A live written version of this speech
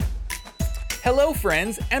Hello,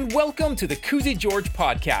 friends, and welcome to the Koozy George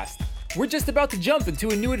podcast. We're just about to jump into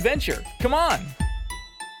a new adventure. Come on!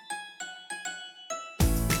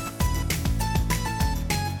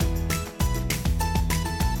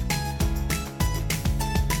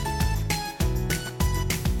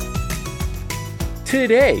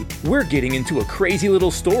 Today, we're getting into a crazy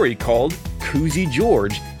little story called Koozy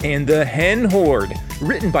George and the Hen Hoard,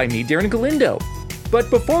 written by me, Darren Galindo.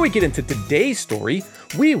 But before we get into today's story,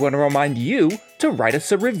 we want to remind you to write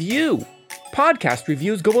us a review. Podcast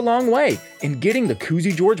reviews go a long way in getting the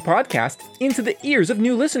Koozy George podcast into the ears of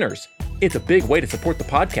new listeners. It's a big way to support the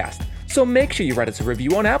podcast, so make sure you write us a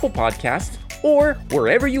review on Apple Podcasts or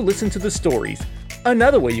wherever you listen to the stories.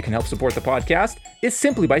 Another way you can help support the podcast is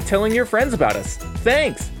simply by telling your friends about us.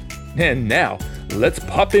 Thanks! And now, let's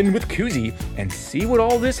pop in with Koozy and see what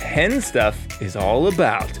all this hen stuff is all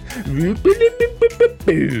about.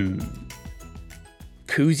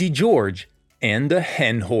 Koozy George and the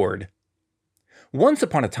Hen Hoard. Once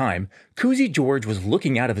upon a time, Koozy George was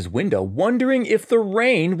looking out of his window wondering if the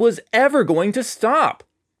rain was ever going to stop.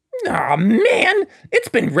 "Aw, man! It's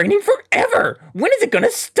been raining forever! When is it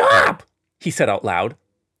gonna stop?" he said out loud.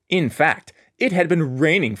 In fact, it had been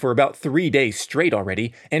raining for about 3 days straight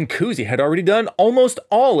already, and Koozy had already done almost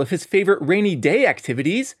all of his favorite rainy day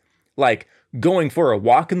activities, like going for a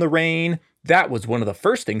walk in the rain. That was one of the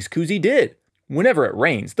first things Koozy did. Whenever it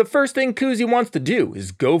rains, the first thing Koozy wants to do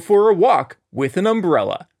is go for a walk with an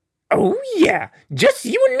umbrella. "Oh yeah, just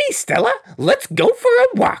you and me, Stella. Let's go for a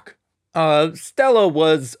walk." Stella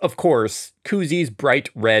was, of course, Koozy's bright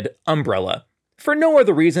red umbrella. For no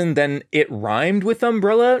other reason than it rhymed with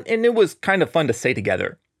umbrella, and it was kind of fun to say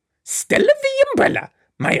together. "Stella the umbrella.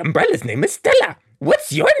 My umbrella's name is Stella.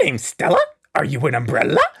 What's your name, Stella? Are you an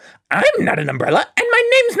umbrella? I'm not an umbrella, and my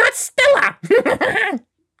name's not Stella."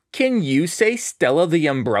 Can you say Stella the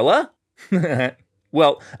umbrella?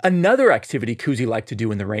 Well, another activity Koozy liked to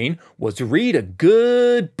do in the rain was read a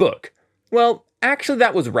good book. Well, actually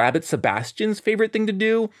that was Rabbit Sebastian's favorite thing to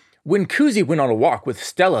do. When Koozy went on a walk with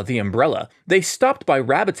Stella the umbrella, they stopped by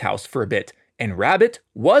Rabbit's house for a bit, and Rabbit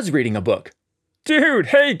was reading a book. "Dude,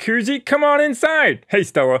 hey Koozy, come on inside. Hey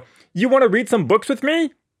Stella, you want to read some books with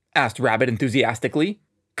me?" asked Rabbit enthusiastically.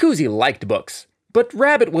 Koozy liked books, but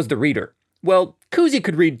Rabbit was the reader. Well, Koozy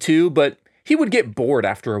could read too, but he would get bored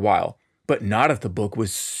after a while. But not if the book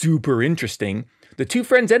was super interesting. The two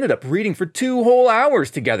friends ended up reading for 2 whole hours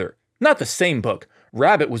together. Not the same book.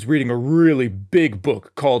 Rabbit was reading a really big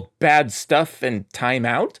book called Bad Stuff and Time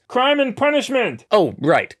Out? Crime and Punishment! Oh,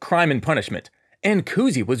 right, Crime and Punishment. And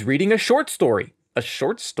Koozy was reading a short story. A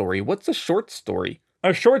short story? What's a short story?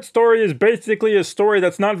 A short story is basically a story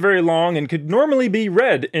that's not very long and could normally be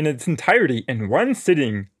read in its entirety in one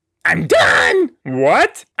sitting. "I'm done!"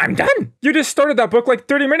 What? "I'm done!" You just started that book like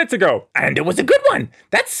 30 minutes ago. "And it was a good one!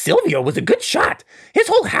 That Silvio was a good shot! His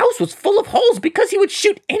whole house was full of holes because he would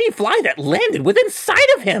shoot any fly that landed within sight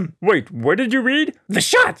of him!" Wait, what did you read? "The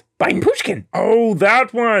Shot" by Pushkin. Oh,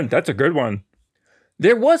 that one! That's a good one.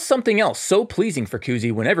 There was something else so pleasing for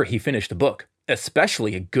Koozy whenever he finished a book,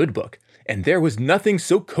 especially a good book. And there was nothing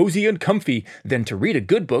so cozy and comfy than to read a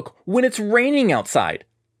good book when it's raining outside.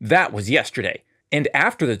 That was yesterday. And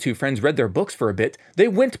after the two friends read their books for a bit, they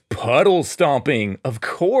went puddle stomping. Of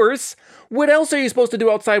course. What else are you supposed to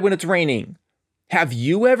do outside when it's raining? Have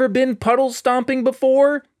you ever been puddle stomping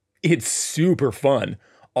before? It's super fun.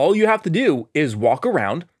 All you have to do is walk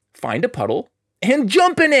around, find a puddle, and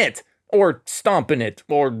jump in it! Or stomp in it,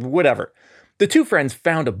 or whatever. The two friends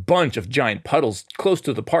found a bunch of giant puddles close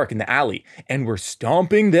to the park in the alley, and were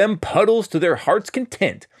stomping them puddles to their heart's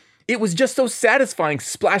content. It was just so satisfying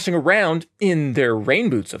splashing around, in their rain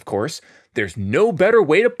boots, of course. There's no better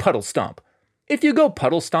way to puddle stomp. If you go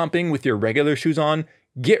puddle stomping with your regular shoes on,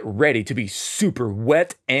 get ready to be super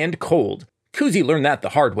wet and cold. Koozy learned that the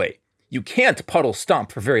hard way. You can't puddle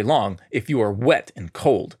stomp for very long if you are wet and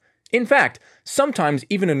cold. In fact, sometimes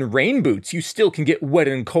even in rain boots, you still can get wet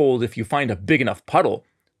and cold if you find a big enough puddle.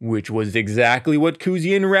 Which was exactly what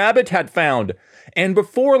Koozy and Rabbit had found. And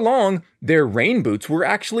before long, their rain boots were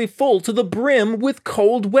actually full to the brim with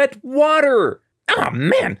cold, wet water. "Oh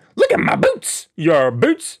man, look at my boots!" Your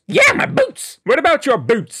boots? "Yeah, my boots!" What about your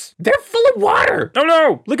boots? "They're full of water!" Oh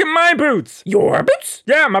no, look at my boots! "Your boots?"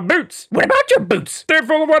 Yeah, my boots! "What about your boots?" They're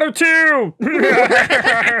full of water too!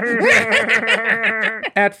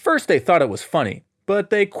 At first they thought it was funny, but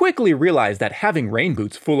they quickly realized that having rain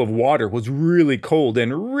boots full of water was really cold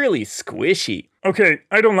and really squishy. Okay,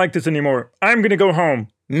 I don't like this anymore. I'm gonna go home.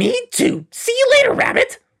 "Me too. See you later,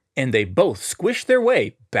 Rabbit." And they both squished their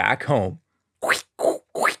way back home.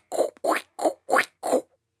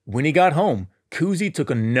 When he got home, Koozy took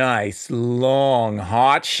a nice, long,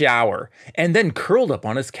 hot shower, and then curled up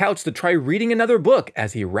on his couch to try reading another book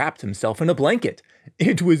as he wrapped himself in a blanket.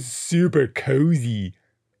 It was super cozy.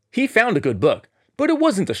 He found a good book, but it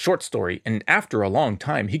wasn't a short story, and after a long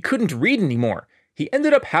time, he couldn't read anymore. He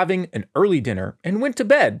ended up having an early dinner and went to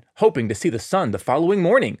bed, hoping to see the sun the following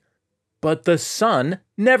morning. But the sun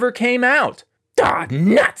never came out. Ah,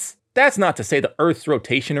 nuts! That's not to say the Earth's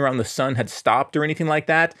rotation around the sun had stopped or anything like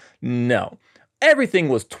that. No. Everything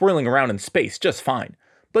was twirling around in space just fine.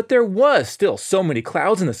 But there was still so many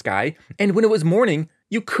clouds in the sky, and when it was morning,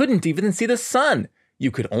 you couldn't even see the sun. You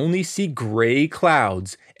could only see gray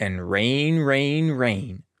clouds and rain, rain,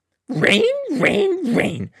 rain. Rain, rain,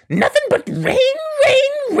 rain. Nothing but rain,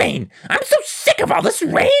 rain, rain. I'm so sick of all this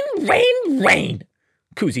rain, rain, rain.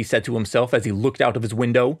 Koozy said to himself as he looked out of his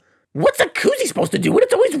window. What's a koozie supposed to do when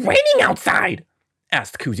it's always raining outside?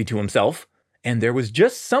 Asked Koozy to himself. And there was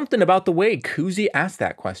just something about the way Koozy asked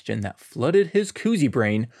that question that flooded his Koozy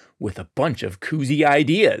brain with a bunch of Koozy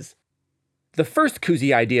ideas. The first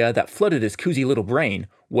Koozy idea that flooded his Koozy little brain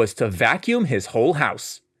was to vacuum his whole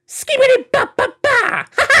house. Skibbity-ba-ba-ba!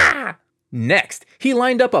 Ha-ha! Next, he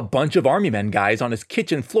lined up a bunch of army men guys on his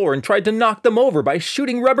kitchen floor and tried to knock them over by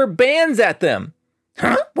shooting rubber bands at them.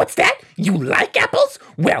 Huh? What's that? You like apples?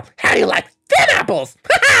 Well, how do you like them apples?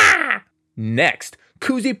 Ha-ha! Next,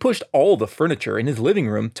 Koozy pushed all the furniture in his living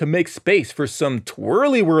room to make space for some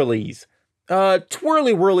twirly-whirlies.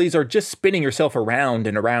 Twirly-whirlies are just spinning yourself around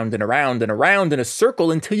and around and around and around in a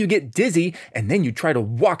circle until you get dizzy, and then you try to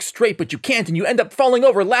walk straight but you can't and you end up falling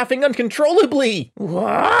over laughing uncontrollably.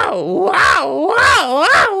 Whoa, whoa,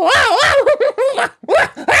 whoa, whoa,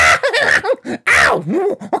 whoa! Ow!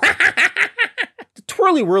 The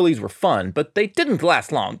twirly-whirlies were fun, but they didn't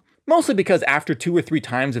last long. Mostly because after 2 or 3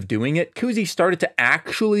 times of doing it, Koozy started to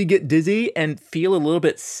actually get dizzy and feel a little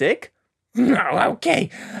bit sick. Oh, okay,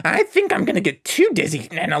 I think I'm gonna get too dizzy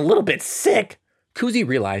and a little bit sick. Koozy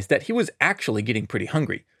realized that he was actually getting pretty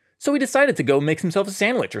hungry, so he decided to go make himself a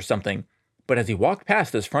sandwich or something. But as he walked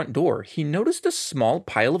past his front door, he noticed a small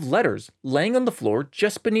pile of letters laying on the floor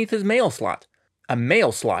just beneath his mail slot. A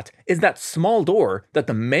mail slot is that small door that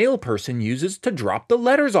the mail person uses to drop the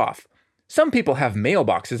letters off. Some people have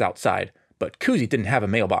mailboxes outside, but Koozy didn't have a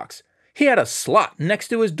mailbox. He had a slot next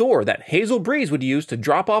to his door that Hazel Breeze would use to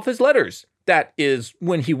drop off his letters. That is,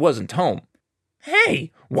 when he wasn't home.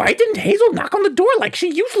 Hey, why didn't Hazel knock on the door like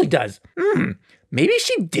she usually does? Maybe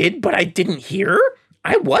she did, but I didn't hear her?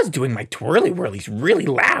 I was doing my twirly-whirlies really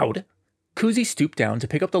loud. Koozy stooped down to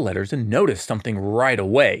pick up the letters and noticed something right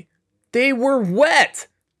away. They were wet!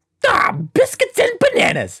 Ah, biscuits and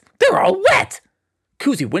bananas! They're all wet!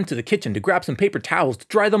 Koozy went to the kitchen to grab some paper towels to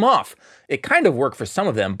dry them off. It kind of worked for some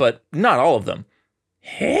of them, but not all of them.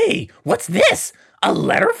 Hey, what's this? A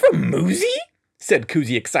letter from Moozy? Said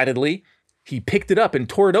Koozy excitedly. He picked it up and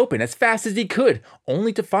tore it open as fast as he could,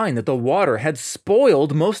 only to find that the water had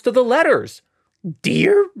spoiled most of the letters.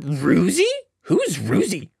 Dear Roozy? Who's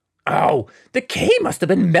Roozy? Oh, the K must have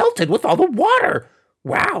been melted with all the water.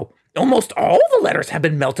 Wow, almost all the letters have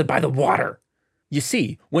been melted by the water. You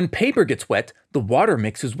see, when paper gets wet, the water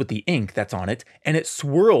mixes with the ink that's on it, and it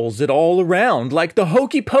swirls it all around like the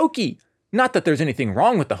hokey pokey. Not that there's anything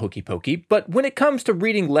wrong with the hokey pokey, but when it comes to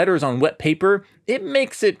reading letters on wet paper, it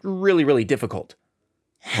makes it really, really difficult.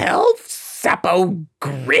 Health Sapo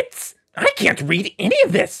Grits? I can't read any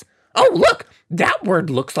of this. Oh, look, that word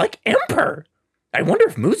looks like emperor. I wonder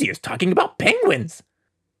if Moozy is talking about penguins.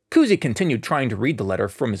 Koozy continued trying to read the letter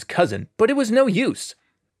from his cousin, but it was no use.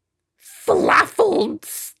 Falafel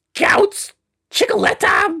Scouts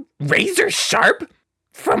Chickaletta Razor Sharp?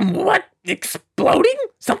 From what? Exploding?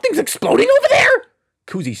 Something's exploding over there?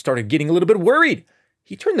 Koozy started getting a little bit worried.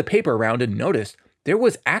 He turned the paper around and noticed there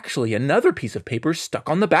was actually another piece of paper stuck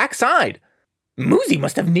on the back side. Moozy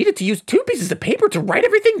must have needed to use 2 pieces of paper to write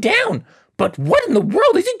everything down. But what in the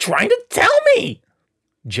world is he trying to tell me?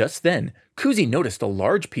 Just then, Koozy noticed a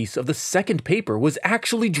large piece of the second paper was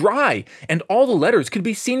actually dry, and all the letters could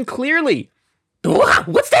be seen clearly.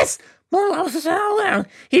 What's this?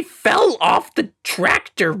 He fell off the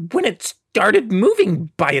tractor when it started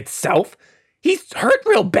moving by itself. He's hurt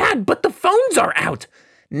real bad, but the phones are out.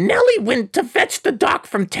 Nellie went to fetch the doc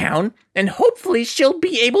from town, and hopefully she'll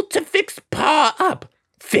be able to fix Pa up.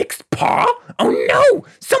 Fix Pa? Oh no!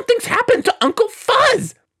 Something's happened to Uncle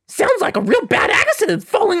Fuzz! Sounds like a real bad accident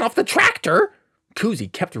falling off the tractor.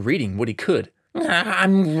 Koozy kept reading what he could.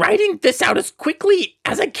 I'm writing this out as quickly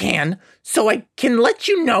as I can so I can let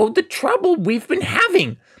you know the trouble we've been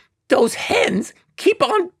having. Those hens keep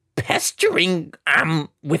on pestering,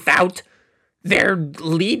 without their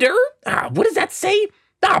leader. What does that say?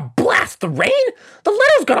 Ah, blast the rain! The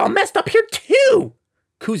letters got all messed up here too!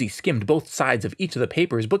 Koozy skimmed both sides of each of the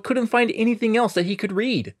papers but couldn't find anything else that he could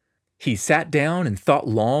read. He sat down and thought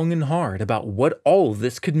long and hard about what all of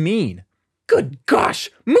this could mean. Good gosh,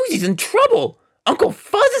 Moozy's in trouble! Uncle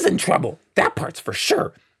Fuzz is in trouble, that part's for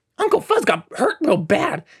sure. Uncle Fuzz got hurt real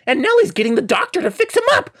bad, and Nellie's getting the doctor to fix him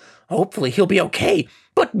up. Hopefully he'll be okay.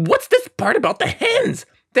 But what's this part about the hens?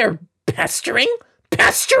 They're pestering?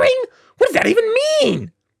 Pestering? What does that even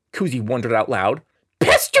mean? Koozy wondered out loud.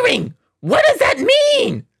 Pestering! What does that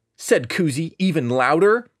mean? Said Koozy even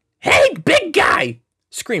louder. Hey, big guy!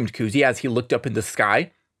 Screamed Koozy as he looked up in the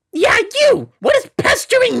sky. Yeah, you! What does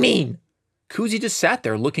pestering mean? Koozy just sat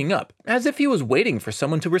there looking up, as if he was waiting for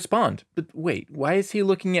someone to respond. But wait, why is he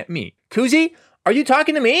looking at me? Koozy, are you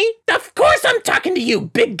talking to me? Of course I'm talking to you,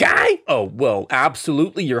 big guy! Oh, well,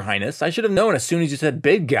 absolutely, Your Highness. I should have known as soon as you said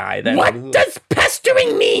big guy that... What does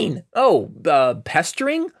pestering mean? Oh,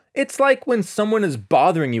 pestering? It's like when someone is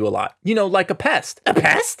bothering you a lot. You know, like a pest. A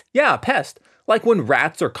pest? Yeah, a pest. Like when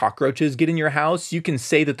rats or cockroaches get in your house, you can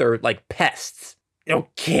say that they're like pests.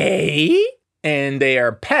 Okay. And they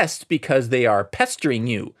are pests because they are pestering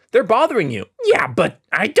you. They're bothering you. Yeah, but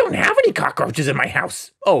I don't have any cockroaches in my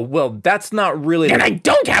house. Oh, well, that's not really... And I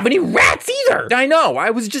don't have any rats either. I know,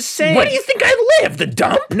 I was just saying... Where do you think I live, the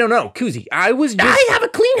dump? No, Koozy, I was just... I have a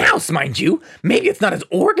clean house, mind you. Maybe it's not as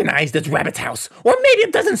organized as Rabbit's house. Or maybe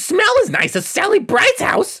it doesn't smell as nice as Sally Bright's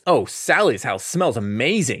house. Oh, Sally's house smells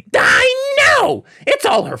amazing. I know! It's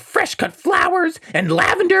all her fresh-cut flowers, and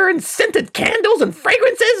lavender, and scented candles, and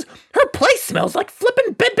fragrances. Her place smells like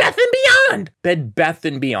flippin' Bed Bath & Beyond. Bed Bath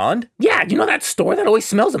 & Beyond? Yeah, you know that store that always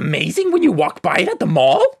smells amazing when you walk by it at the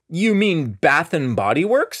mall? You mean Bath & Body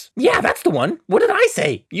Works? Yeah, that's the one. What did I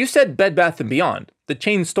say? You said Bed Bath & Beyond, the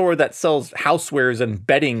chain store that sells housewares and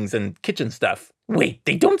beddings and kitchen stuff. Wait,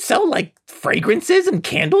 they don't sell, like, fragrances and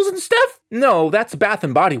candles and stuff? No, that's Bath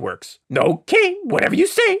 & Body Works. Okay, whatever you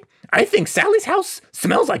say. I think Sally's house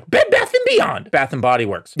smells like Bed Bath & Beyond. Bath & Body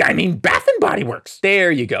Works. I mean Bath & Body Works.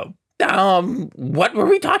 There you go. What were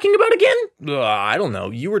we talking about again? I don't know.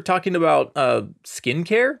 You were talking about,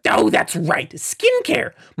 skincare? Oh, that's right.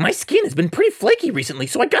 Skincare. My skin has been pretty flaky recently,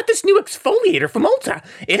 so I got this new exfoliator from Ulta.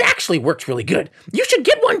 It actually works really good. You should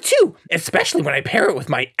get one too, especially when I pair it with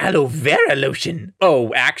my aloe vera lotion.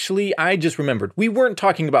 Oh, actually, I just remembered. We weren't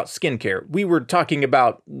talking about skincare. We were talking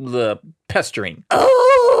about the pestering.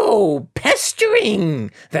 Oh, pestering.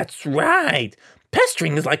 That's right.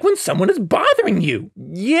 Pestering is like when someone is bothering you.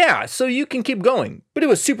 Yeah, so you can keep going. But it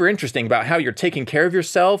was super interesting about how you're taking care of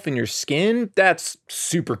yourself and your skin. That's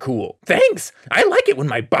super cool. Thanks. I like it when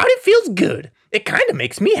my body feels good. It kind of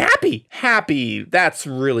makes me happy. Happy, that's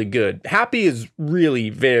really good. Happy is really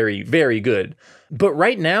very, very good. But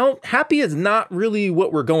right now, happy is not really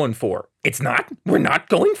what we're going for. It's not? We're not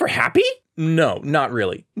going for happy? No, not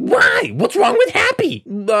really. Why? What's wrong with happy?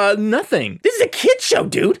 Nothing. This is a kid's show,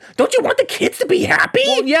 dude. Don't you want the kids to be happy?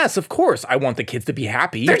 Well, yes, of course. I want the kids to be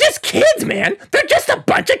happy. They're just kids, man. They're just a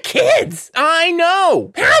bunch of kids. I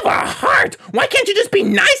know. Have a heart. Why can't you just be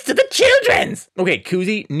nice to the childrens? Okay,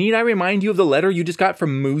 Koozy, need I remind you of the letter you just got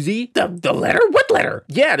from Moozy? The letter? What letter?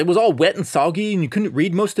 Yeah, it was all wet and soggy and you couldn't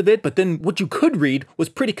read most of it, but then what you could read was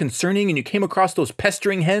pretty concerning and you came across those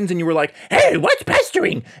pestering hens and you were like, hey, what's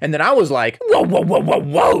pestering? And then I was like,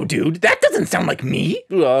 whoa, dude. That doesn't sound like me.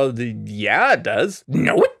 Yeah, it does.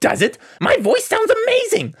 No, it doesn't. My voice sounds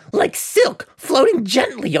amazing. Like silk floating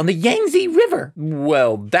gently on the Yangtze River.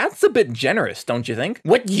 Well, that's a bit generous, don't you think?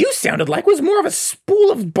 What you sounded like was more of a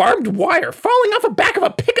spool of barbed wire falling off the back of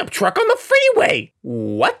a pickup truck on the freeway.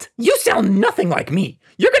 What? You sound nothing like me.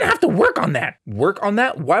 You're gonna have to work on that. Work on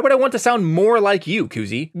that? Why would I want to sound more like you,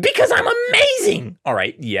 Koozy? Because I'm amazing. All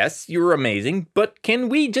right, yes, you're amazing, but can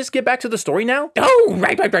we just get back to the story now? Oh,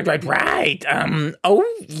 right.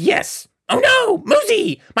 Oh, yes. Oh no,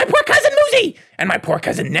 Moozy! My poor cousin Moozy! And my poor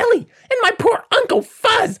cousin Nellie! And my poor Uncle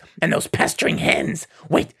Fuzz! And those pestering hens!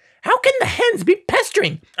 Wait, how can the hens be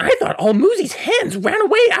pestering? I thought all Moozy's hens ran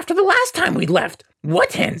away after the last time we left.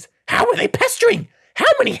 What hens? How are they pestering? How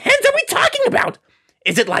many hens are we talking about?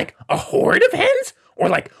 Is it like a horde of hens? Or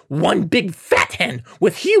like one big fat hen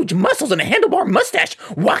with huge muscles and a handlebar mustache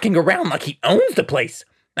walking around like he owns the place?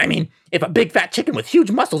 I mean, if a big fat chicken with huge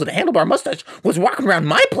muscles and a handlebar mustache was walking around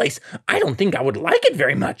my place, I don't think I would like it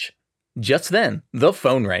very much. Just then, the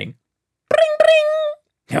phone rang. Bring, bring.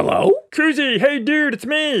 Hello? Koozy, hey dude, it's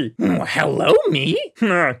me. Hello, me?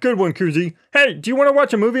 Good one, Koozy. Hey, do you want to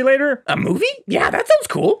watch a movie later? A movie? Yeah, that sounds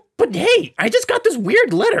cool. But hey, I just got this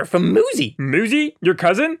weird letter from Moozy. Moozy? Your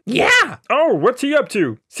cousin? Yeah! Oh, what's he up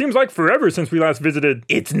to? Seems like forever since we last visited.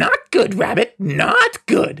 It's not good, Rabbit. Not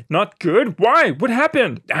good. Not good? Why? What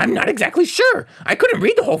happened? I'm not exactly sure. I couldn't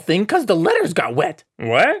read the whole thing because the letters got wet.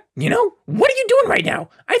 What? You know, what are you doing right now?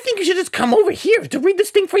 I think you should just come over here to read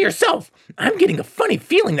this thing for yourself. I'm getting a funny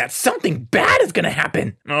feeling that something bad is gonna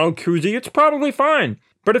happen. Oh, Koozy, it's probably fine.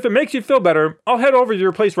 But if it makes you feel better, I'll head over to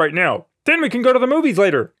your place right now. Then we can go to the movies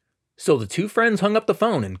later. So the two friends hung up the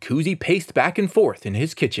phone and Koozy paced back and forth in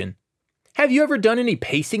his kitchen. Have you ever done any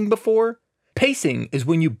pacing before? Pacing is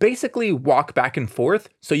when you basically walk back and forth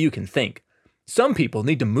so you can think. Some people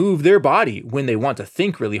need to move their body when they want to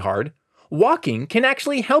think really hard. Walking can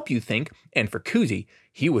actually help you think, and for Koozy,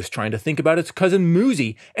 he was trying to think about his cousin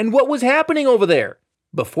Moozy and what was happening over there.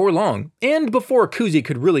 Before long, and before Koozy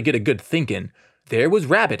could really get a good think in, there was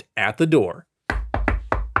Rabbit at the door.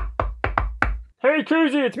 Hey,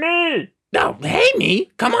 Koozy, it's me! Oh, hey, me.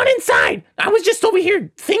 Come on inside. I was just over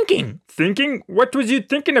here thinking. Thinking? What was you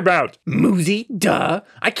thinking about? Moozy, duh.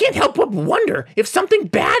 I can't help but wonder if something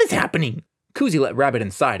bad is happening. Koozy let Rabbit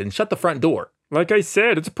inside and shut the front door. Like I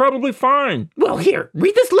said, it's probably fine. Well, here,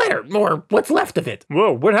 read this letter, or what's left of it.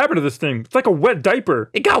 Whoa, what happened to this thing? It's like a wet diaper.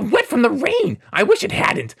 It got wet from the rain. I wish it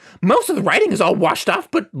hadn't. Most of the writing is all washed off,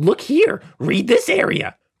 but look here. Read this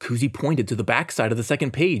area. Koozy pointed to the backside of the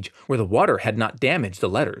second page, where the water had not damaged the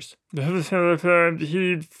letters. He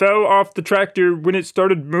fell off the tractor when it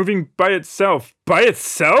started moving by itself. By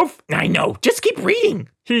itself? I know. Just keep reading.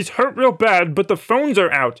 He's hurt real bad, but the phones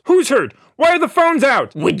are out. Who's hurt? Why are the phones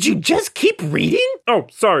out? Would you just keep reading? Oh,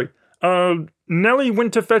 sorry. Nellie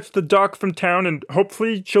went to fetch the doc from town and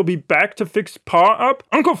hopefully she'll be back to fix Pa up.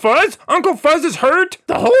 Uncle Fuzz? Uncle Fuzz is hurt?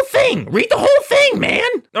 The whole thing. Read the whole thing, man.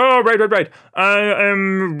 Oh, right. I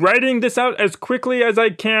am writing this out as quickly as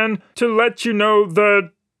I can to let you know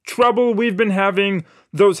the trouble we've been having.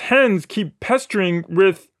 Those hens keep pestering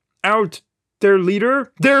without their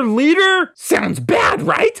leader. Their leader? Sounds bad,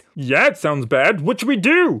 right? Yeah, it sounds bad. What should we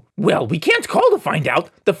do? Well, we can't call to find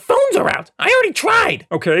out. The phones are out. I already tried.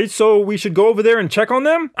 Okay, so we should go over there and check on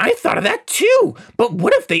them? I thought of that too. But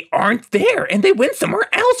what if they aren't there and they went somewhere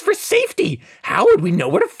else for safety? How would we know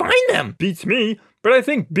where to find them? Beats me. But I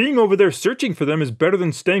think being over there searching for them is better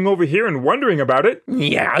than staying over here and wondering about it.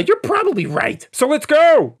 Yeah, you're probably right. So let's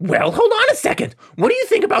go! Well, hold on a second. What do you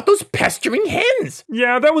think about those pestering hens?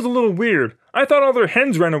 Yeah, that was a little weird. I thought all their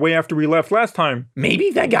hens ran away after we left last time.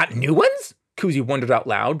 Maybe they got new ones? Koozy wondered out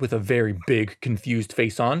loud with a very big, confused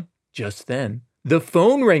face on. Just then, the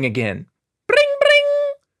phone rang again. Bring, bring!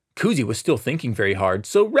 Koozy was still thinking very hard,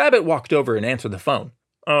 so Rabbit walked over and answered the phone.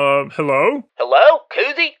 Hello? Hello,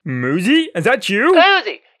 Koozy? Moozy? Is that you?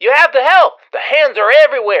 Koozy, you have to help. The hens are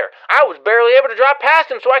everywhere. I was barely able to drive past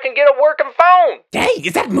them so I can get a working phone. Hey,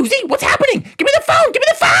 is that Moozy? What's happening? Give me the phone! Give me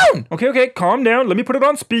the phone! Okay, calm down. Let me put it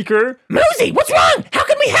on speaker. Moozy, what's wrong? How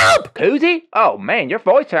can we help? Koozy? Oh man, your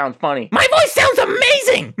voice sounds funny. My voice sounds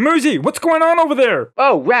amazing! Moozy, what's going on over there?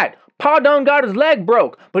 Oh, right. Pa done got his leg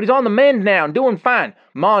broke, but he's on the mend now and doing fine.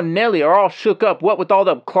 Ma and Nellie are all shook up, what with all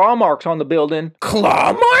the claw marks on the building.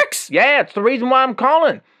 Claw marks? Yeah, it's the reason why I'm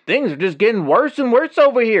calling. Things are just getting worse and worse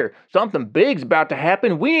over here. Something big's about to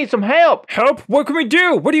happen. We need some help. Help? What can we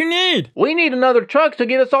do? What do you need? We need another truck to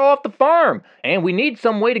get us all off the farm. And we need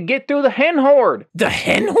some way to get through the hen horde. The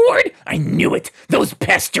hen horde? I knew it. Those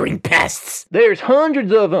pestering pests. There's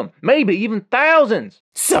hundreds of them. Maybe even thousands.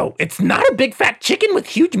 So, it's not a big fat chicken with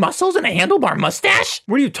huge muscles and a handlebar mustache?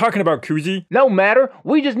 What are you talking about, Koozy? No matter.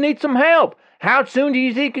 We just need some help. How soon do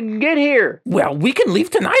you think you can get here? Well, we can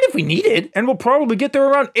leave tonight if we needed. And we'll probably get there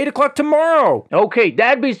around 8 o'clock tomorrow. Okay,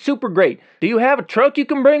 that'd be super great. Do you have a truck you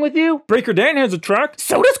can bring with you? Breaker Dan has a truck.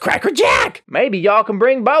 So does Cracker Jack. Maybe y'all can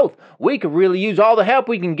bring both. We could really use all the help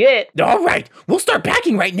we can get. All right, we'll start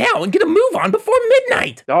packing right now and get a move on before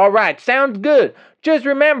midnight. All right, sounds good. Just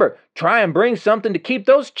remember, try and bring something to keep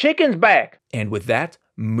those chickens back. And with that,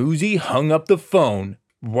 Moozy hung up the phone.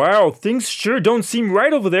 Wow, things sure don't seem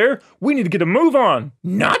right over there. We need to get a move on.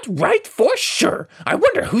 Not right for sure. I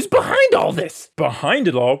wonder who's behind all this. Behind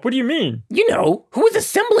it all? What do you mean? You know, who is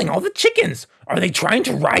assembling all the chickens? Are they trying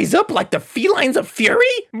to rise up like the felines of fury?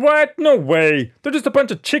 What? No way. They're just a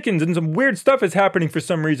bunch of chickens and some weird stuff is happening for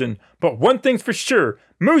some reason. But one thing's for sure,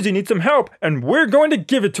 Moozy needs some help and we're going to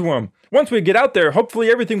give it to him. Once we get out there,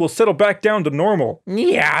 hopefully everything will settle back down to normal.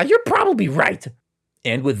 Yeah, you're probably right.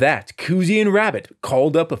 And with that, Koozy and Rabbit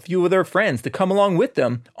called up a few of their friends to come along with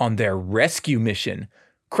them on their rescue mission.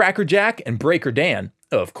 Cracker Jack and Breaker Dan,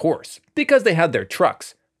 of course, because they had their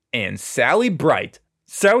trucks. And Sally Bright,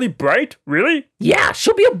 Sally Bright? Really? Yeah,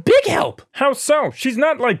 she'll be a big help. How so? She's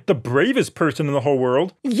not like the bravest person in the whole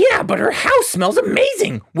world. Yeah, but her house smells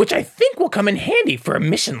amazing, which I think will come in handy for a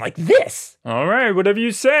mission like this. All right, whatever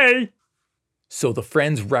you say. So the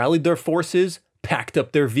friends rallied their forces, packed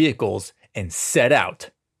up their vehicles, and set out.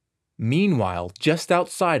 Meanwhile, just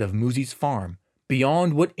outside of Moozy's farm,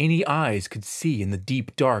 beyond what any eyes could see in the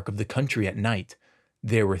deep dark of the country at night,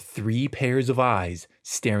 there were 3 pairs of eyes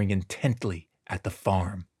staring intently at the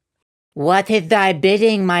farm. What is thy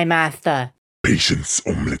bidding, my master? Patience,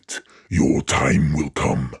 Omelette. Your time will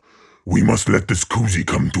come. We must let this Koozy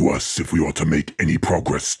come to us if we are to make any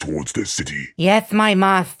progress towards their city. Yes, my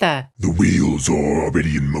master. The wheels are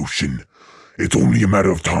already in motion. It's only a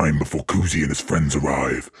matter of time before Koozy and his friends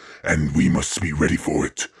arrive, and we must be ready for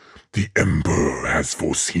it. The Emperor has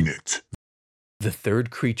foreseen it. The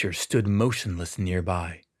third creature stood motionless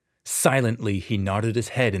nearby. Silently, he nodded his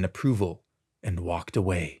head in approval and walked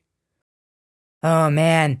away. Oh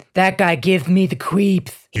man, that guy gives me the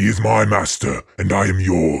creeps. He is my master, and I am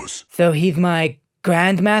yours. So he's my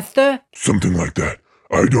grandmaster? Something like that.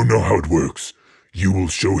 I don't know how it works. You will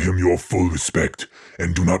show him your full respect,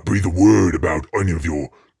 and do not breathe a word about any of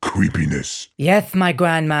your creepiness. Yes, my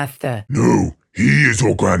grandmaster. No, he is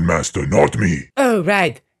your grandmaster, not me. Oh,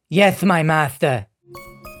 right. Yes, my master.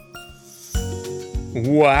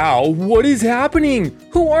 Wow, what is happening?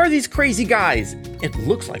 Who are these crazy guys? It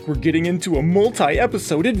looks like we're getting into a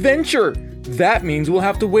multi-episode adventure. That means we'll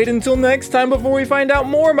have to wait until next time before we find out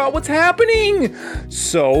more about what's happening.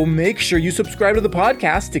 So make sure you subscribe to the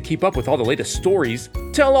podcast to keep up with all the latest stories.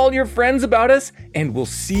 Tell all your friends about us, and we'll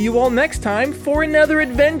see you all next time for another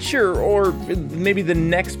adventure, or maybe the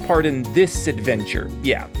next part in this adventure.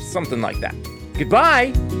 Yeah, something like that.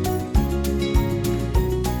 Goodbye!